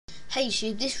Hey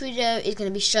YouTube, this video is going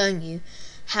to be showing you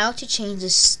how to change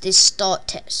this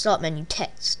start menu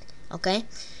text. Okay,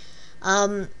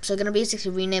 so going to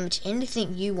basically rename it to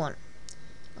anything you want.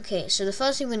 Okay, so the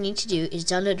first thing we need to do is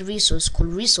download a resource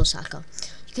called Resource Hacker.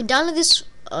 You can download this.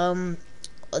 There'll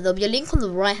be a link on the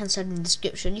right hand side in the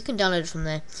description. You can download it from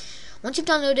there. Once you've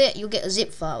downloaded it, you'll get a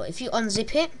zip file. If you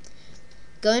unzip it,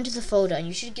 go into the folder and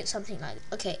you should get something like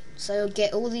that. Okay, so you'll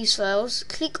get all these files.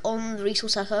 Click on the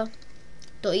Resource Hacker.exe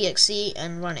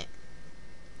and run it.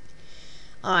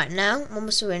 Alright, now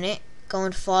once you're in it, go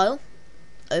on File,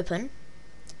 Open,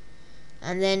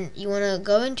 and then you want to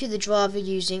go into the drive you're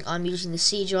using. I'm using the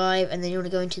C drive, and then you want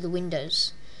to go into the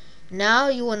Windows. Now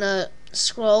you want to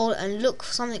scroll and look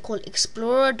for something called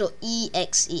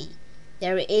Explorer.exe.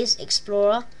 There it is,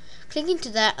 Explorer. Click into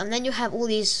that, and then you have all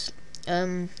these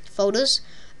folders.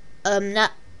 Now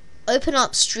open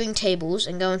up String Tables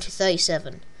and go into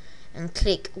 37 and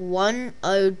click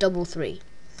 1033.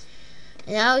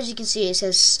 And now as you can see, it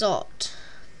says Start.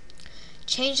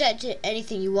 Change that to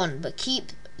anything you want, but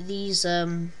keep these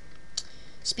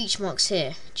speech marks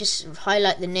here. Just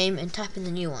highlight the name and type in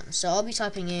the new one. So I'll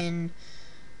type in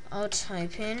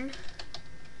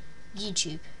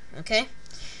YouTube. Okay,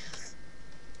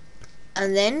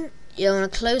 and then you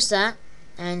want to close that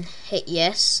and hit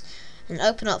yes, and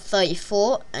open up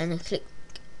 34 and click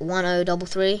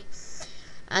 1033.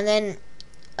 And then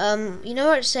you know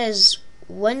where it says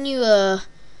when you go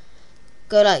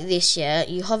like this, yeah,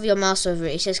 you hover your mouse over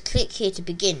it, it says click here to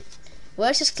begin.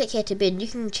 Where it says click here to begin, you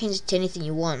can change it to anything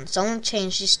you want. So I'm going to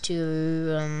change this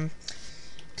to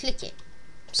click it.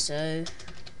 So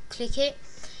click it,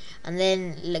 and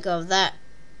then let go of that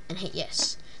and hit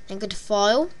yes. Then go to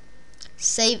File,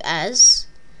 Save As,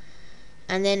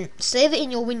 and then save it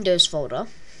in your Windows folder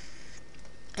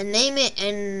and name it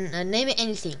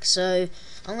anything. So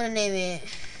I'm gonna name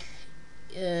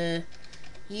it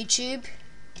YouTube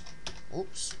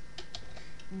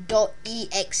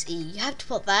 .exe. You have to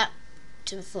put that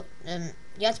you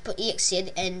have to put exe at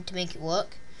the end to make it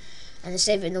work, and then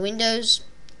save it in the Windows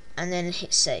and then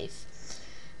hit save.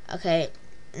 Okay,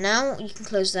 now you can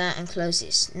close that and close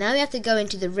this. Now you have to go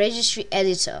into the registry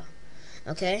editor.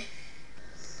 Okay,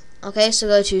 so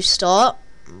go to Start,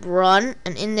 Run,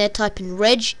 and in there type in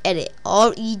regedit,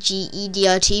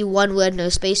 regedit, one word, no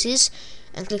spaces,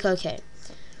 and click OK.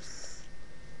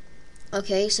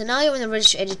 Okay, so now you're in the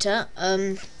registry editor.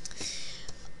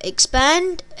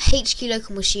 Expand HQ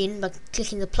local machine by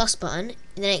clicking the plus button,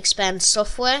 and then expand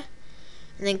software,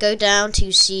 and then go down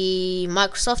to see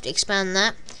Microsoft, expand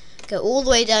that, go all the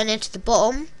way down there to the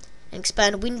bottom and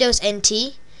expand Windows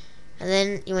NT, and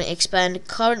then you want to expand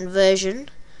current version,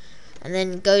 and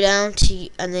then go down to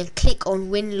and then click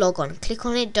on Win Logon. Click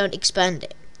on it, don't expand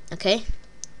it. Okay?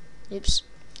 Oops.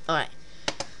 Alright.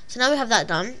 So now we have that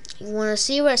done. You want to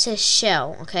see where it says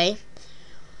shell, okay?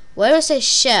 Where it says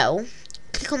shell,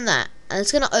 click on that, and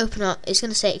it's going to open up. It's going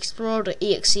to say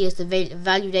Explorer.exe as the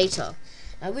value data.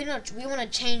 Now we want to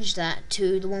change that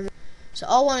to the one. So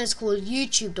our one is called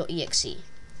YouTube.exe.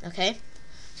 Okay?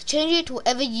 So change it to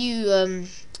whatever you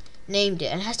named it,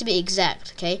 and it has to be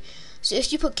exact. Okay? So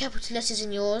if you put capital letters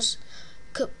in yours,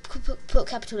 put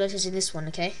capital letters in this one.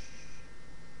 Okay?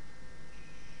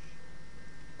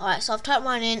 Alright, so I've typed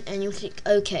mine in, and you click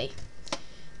OK.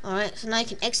 Alright, so now you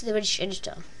can exit the registry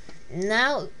editor.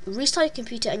 Now restart your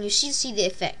computer and you should see the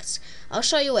effects. I'll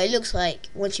show you what it looks like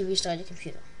once you restart your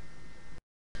computer.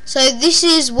 So this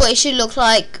is what it should look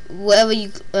like wherever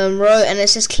you wrote, and it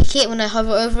says click it when I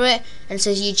hover over it, and it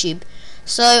says YouTube.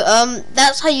 So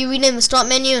that's how you rename the start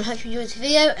menu, and hope you enjoyed the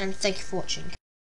video, and thank you for watching.